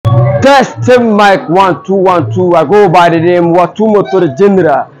Yes, Tim Mike 1212. I go by the name Watumoto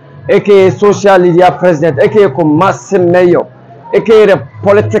General, aka Social Media President, aka Massive Mayor, aka the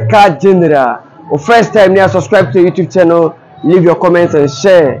Political General. First time you subscribe to YouTube channel, leave your comments and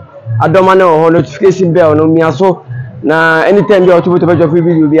share. I don't want notification bell no me so. Na anytime you want to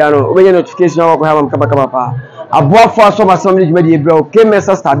video be ano, obey notification I have kama. Aboa for some assembly media bro.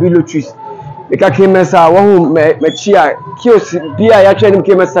 Kemensa stabilo twist. Eka kemensa wo me chia kios bia ya twa nim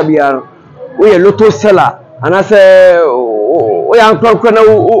kemensa bia wo ye lotto seller ana se wo ya nkran na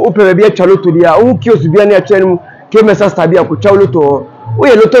wo pe bia twa lotto dia wo kios bia na twa nim kemensa stabia ko twa lotto wo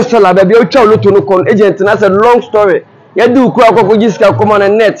ye lotto seller bia wo twa lotto no kon agent na se long story ya du ku akoko giska ko na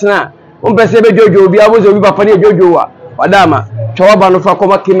net na wo pese be jojo bia wo zo bi papa ne jojo wa wadama twa ba no fa ko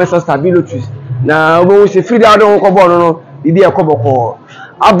ma kemensa stabilo twist na wo se free da don ko bo no bibi e ko boko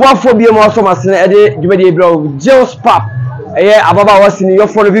aboafo bi mo so masene e de djumede bro Jails pap eye ababa wasini yo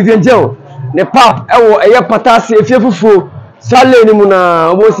fo no Vivian Jail ne pap e wo eye patase efiefufu sale ni mu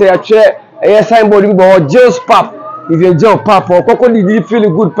na wo se ya kire eye signboard bi bo Jails pap Vivian Jail pap okoko di feel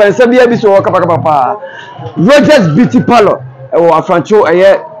good pensa bia bi so kapa papa Rogers Beauty Parlor e wo afrancho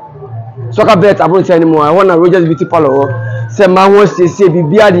eye soccer bet abon se ni mu I want Rogers Beauty Parlor se ma won se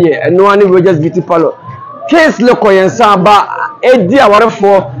bibia de eno ani Rogers Beauty Parlor case loko yensa ba edi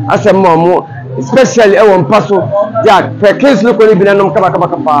awarefo asemmamo especially e won paso ya per case loko ni binanom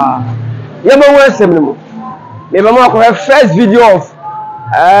kapa yema won semnimo me ba mo ko first video of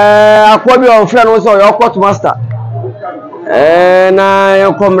akwa bi on friend won so your court master na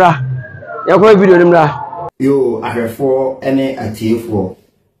yokomra yakwa video nimra yo ahwefo ene atiefo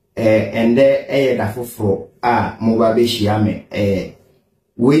ende eye dafofo a mo ba be hia me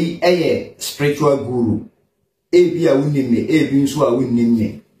we eye spiritual guru ebi a wunime ebi nso a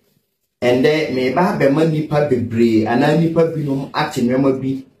wunime ende me ba be ma nipa bebre ana nipa binom atenwema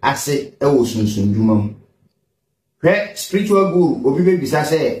bi ase e wo sunsundwuma mu hwe spiritual guru obi be bisa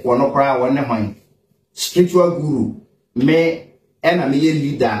se wono kra wonne hwan spiritual guru me ena me ye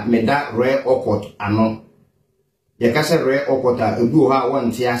leader me da re okot ano ye ka se re okota ebu ha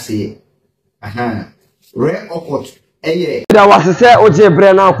wonte ase aha re okot eye da wasese oje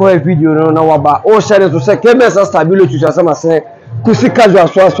bre na ko video no na waba o share to se kemensa stability to asema se kusika zo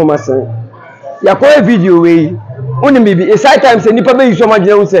aso mase ya ko video we oni bibi e side time se nipa be yiso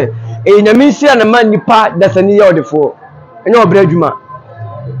magina wo se e nyame hia na man nipa dasani ya odefo enye obra adwuma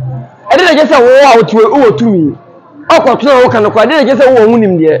e de je se wo a otuwe o tumi okotuna wo kan ko de je se wo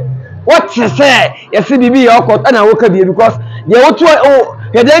hunim de what you say ya se bibi ya okot na wo ka bi because de wo to o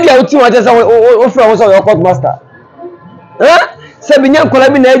ya de bia wo ti wa je se wo fra wo so okot master se binya nkola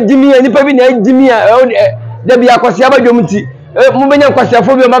bi na adimi nipa bi na adimi da bi akwase abadwom ti mu benya nkwase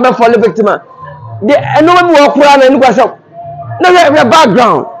afo bi ma be fall victim de eno bi wo kura na nkwase na we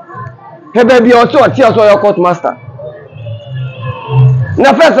background hebe bi o so ti o so your court master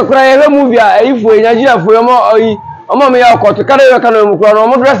na first kura ye movie a ifo Nigeria fo yo mo oyi omo me ya court kare yo kan mu kura no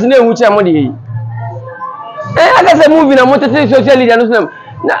mo dress na ehu che mo de yi aga se movie na mo tete social media no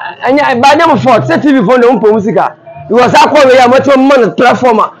na anya ba nya mo fault se TV phone no mpo musika because akwa we ya macho man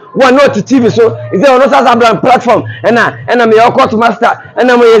platform one not TV so is there no such brand platform and me your court master and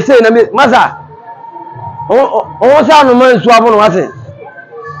me you say na me maza o sa no man so abono wase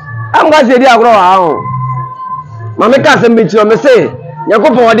am ga se di agro wa ma me ka se me tiro me say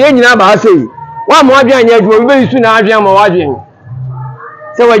yakopon wode nyina ba ha sei wa mo adwan nya adwo be isu na adwan ma wadwen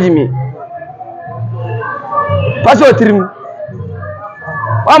se wajimi paso trim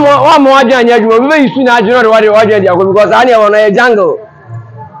wa mo adwan nya adwo be isu na adwan wadwen dia ko because ani e wono e jungle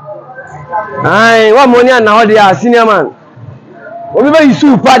ai wa mo ni na ho dia senior man obi be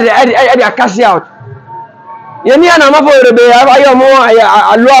isu pa de e cash out ye ni ana mafo rebe ayo mo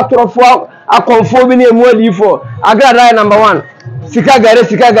alo atrofo akonfo bi ni emu alifo agrada number 1 sika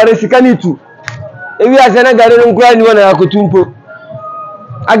gare sika ni tu ewi asena gare no nkura ni wona akotumpo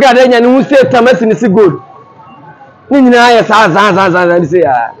agrada nya ni hu se tamasi ni si gold ni nyina ya za ni se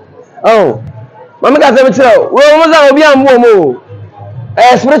ya oh mama ka se bitira wo mo za obi amu mo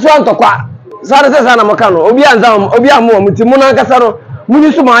spiritual ntokwa sare se sana maka no obi amu mo ti mo na nkasa no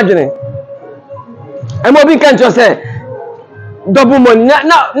munyi su ma adwene e mo bi kan cho se double money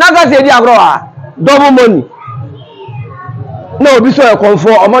na ga se di agro a double money na obi so e konfo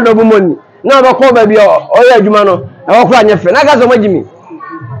o mo double money na ba ko ba bi o ya adwuma no e wo kura nyefe na ga so magimi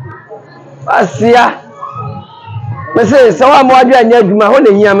asia me say so wa mo adwa nya adwuma ho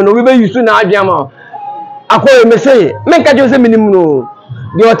na hia me no obi be yusu na adwa ma akoye me say me ka jo se minim no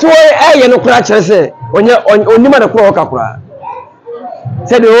de o to ye no kura kire se onima na kura o ka kura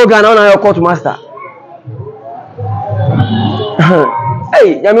se de o ga na your court master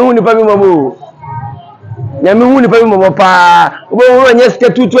Hey, nyame hu nipa bi mabo. Nyame hu nipa bi mabo pa. Obo wo nya sika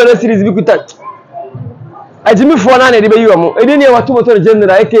 2 series bi kuta. Ajimi fo na de be yi omo. Edi ne wato motor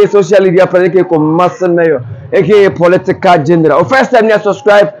general aka social media president aka commercial mayor aka political general. First time you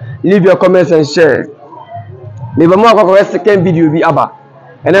subscribe, leave your comments and share. Me ba mo akwa second video bi aba.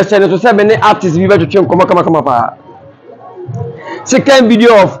 And I said to say many artists be to train kama pa. Second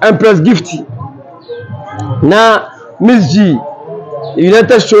video of Empress Gifty. Na Mzgee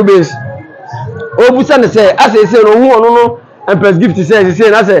United Showbiz. Obusa ne say as I say no Empress Gifty say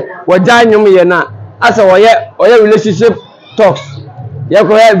na say waja nyom ye na as oye relationship talks. Ya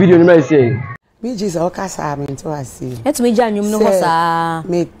ko ya video ni me say. Mzgee say okasa me to asi. Etu me ja nyom no ho sa.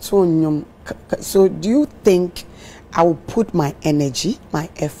 Me to nyom. So do you think I will put my energy, my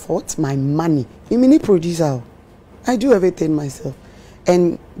effort, my money? I'm a producer. I do everything myself.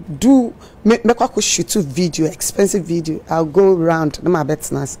 And do make shoot a video, expensive video. I'll go around. My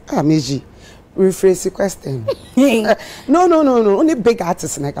business. Mzgee, rephrase the question. No. Only big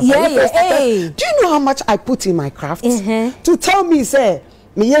artists like hey. Do you know how much I put in my craft? To tell me, say,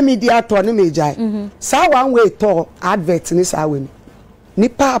 me media to me jai. So one way to advert ni sa we.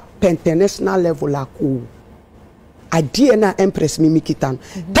 Nipa international level la ko. Idea na Empress me mikitan.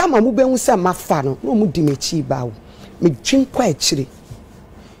 Dama mu be hu se mafa no mu di mechi ba wo. Me twin kwa akire.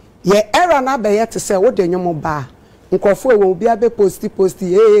 Ye era na be ye te se wo de nyomo ba. Nkofo e wo bi abe posti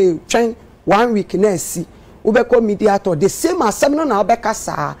twin 1 week na asi. Wo be ko media to the same asem no na wo be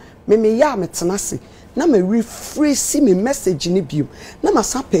kasa. Me ya metenase. Na me rephrase me message ni bio. Na ma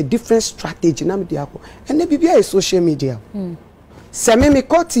sample different strategy na me dia ko. Ene bibia e social media. Se me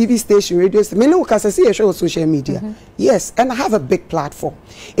call TV station, radio station. Me no can see a show on social media. Yes, and I have a big platform.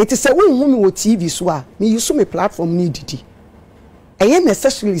 It is a when woman with TV so me use my platform needed. I am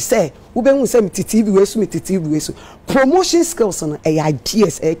necessarily say we be say me TV we so promotion skills and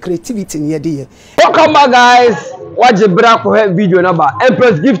ideas, creativity near there. Welcome back guys. Watch the break for video number.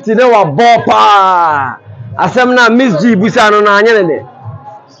 Empress Gifty na wa bopa. Asem na Mzgee busa no na anya ne.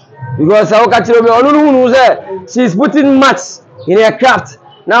 Because I ka tiro me onu nu say she is putting much in her craft.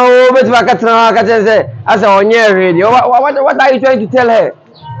 Now, what are you trying to tell her?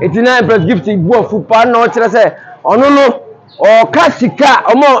 It's an Empress Gifty, go for pan, no, say, oh no, or Kasika,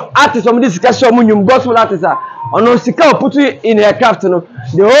 or more artists of this discussion, gospel artists, or no, Sika put it in her craft, no,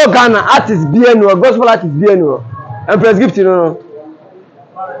 the whole Ghana artist being no, gospel artist being no, Empress Gifty, no.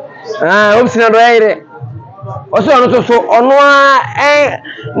 Oops, not also, so on one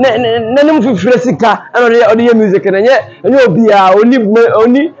Fresika and audio music, and yet, and you'll be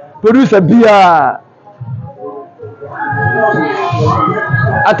only producer beer.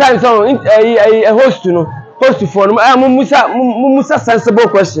 At times, a host, you know, host for Musa sensible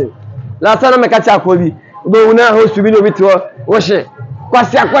question. Last time I catch up with you, go now host to be no bit to wash it.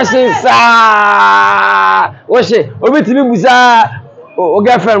 Questions, wash it, or bit to be bizarre or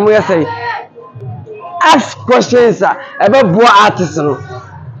girlfriend, we say. Ask questions about boy artists.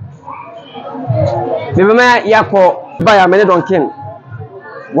 Maybe my yako buy a minute on king.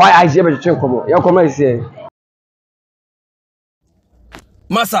 Why I see about Chinkomo? Your comment is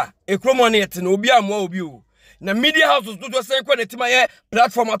Massa, a cromony at Nobia Mobile. The media houses do the same quality my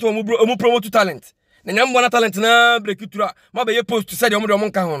platform at home promote talent. The number one talent na breakutura. Maybe post to say the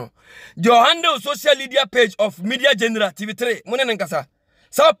Monka. Your handle social media page of Media General TV3. Monenkasa.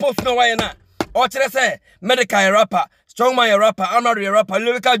 So post no why na. Or say medical rapper, strongman rapper, armory rapper,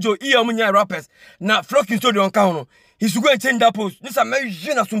 lyrical Joe, Munya rappers. Now flocking to the on he's going to change that post. This is a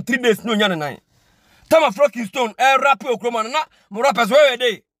some 3 days no yana. Tama flocking stone, rapper or chroman, more rappers where a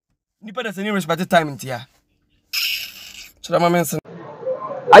day. Nipa doesn't even respect the time in here.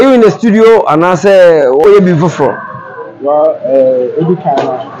 Are you in the studio and I say what you be before? Well,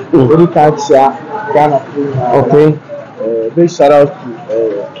 okay. Big shout out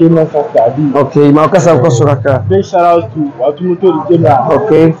to okay, Marcus big shout out to Watumoto the General.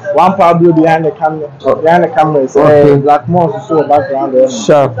 Okay. One Pablo behind the camera is Black Moss so background there.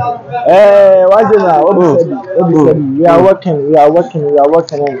 Sure. What General, we are working.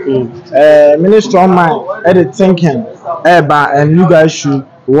 Minister on mind, edit thinking, and you guys should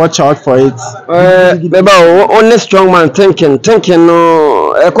watch out for it. Only strong man thinking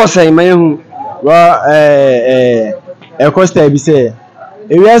no well, Costa be say,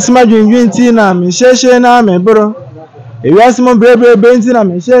 if you ask my dream, na me share na me bro. If you ask my brave bentin, na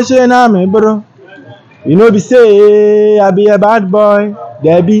me share na me bro. You know be say I be a bad boy,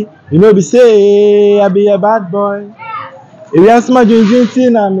 Debbie. You know be say I be a bad boy. If you ask my dream,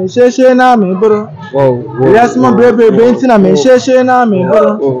 na me share na me bro. If you ask my brave bentin, na me share na me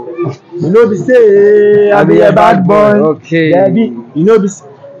bro. You know be say I be a bad boy. Okay. Baby, you know be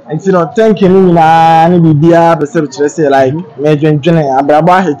and you know thinking me na ni bibia be say like me dwendwene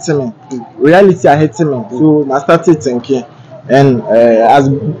abraba hit me. Reality I hit me. So I started thinking and as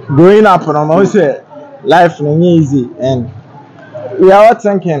growing up and I say life no easy and we are all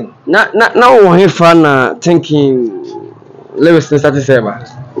thinking. Now we fan thinking. Lewis started saying.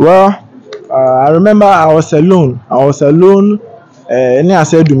 Well, I remember I was alone. Any I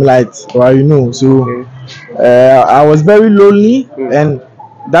said light, well, you know. So I was very lonely, and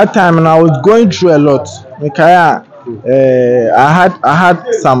that time, and I was going through a lot. I had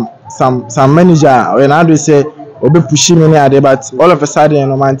some manager, and I would say, "Obe pushing me there," but all of a sudden, you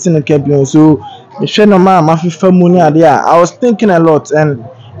know, my thing kept going. So, I was thinking a lot, and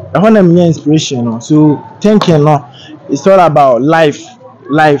I want to be inspiration. You know? So thinking, no, it's all about life,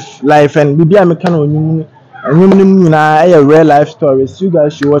 and maybe I'm kind of a real life stories. You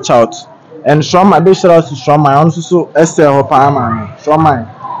guys should watch out. And from my big shout out to from my also Esther Hopama. From my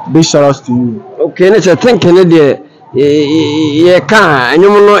big shout out to you. Okay, let's thinking there. Yeah, can and you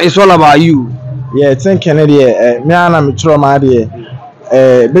know it's all about you. Yeah, thinking there. Me and I'm trauma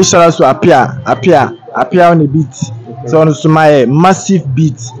there. Big shout out to appear on the beat. So on to my massive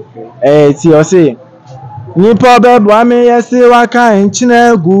beat. It's you say. Nipa bebo me yesi waka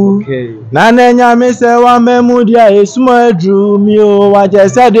nchinagu na nenya me se wa memu dia esumo adru mi o wa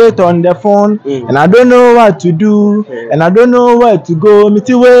just said it on the phone and I don't know what to do and I don't know where to go mi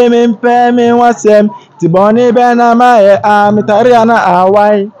ti we me mpe me wasem ti boni be na ma e mi tari ana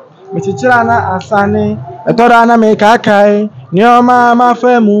awai mi chichira na asane etora na me kakai ni o ma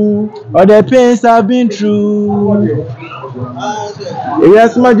femu all the pains I've been through.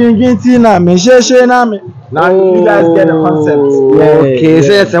 Yes, my Gifty na me share na me. Now you guys get the concept. Yeah, okay,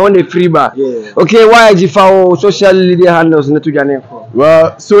 so it's on the free bar. Yeah. Okay, why you follow social media handles in the two?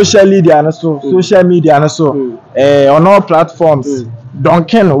 Well, social media and so on all platforms.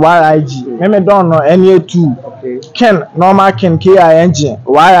 Duncan YIG. Me don't know any two. Okay. Ken normal Ken KING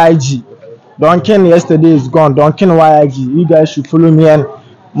YIG. Duncan yesterday is gone. Duncan YIG. You guys should follow me and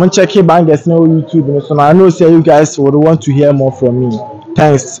check it bangers on YouTube. So I know say you guys would want to hear more from me.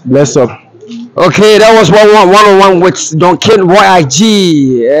 Thanks. Bless up. Okay, that was one-on-one with Duncan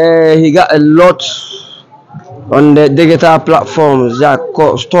YIG. He got a lot on the digital platforms. Yeah,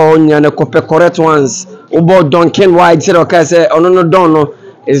 store and the correct ones. About Duncan YIG said, okay, say, oh no, don't know.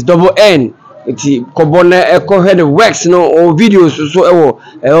 It's double N. It's Kobone Echo Head Wax no or videos so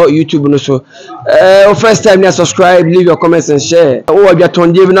YouTube no so. First time you subscribe, leave your comments and share. Oh, you are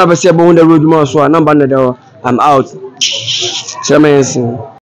turn David now. Say about the road man so. I'm out. Share my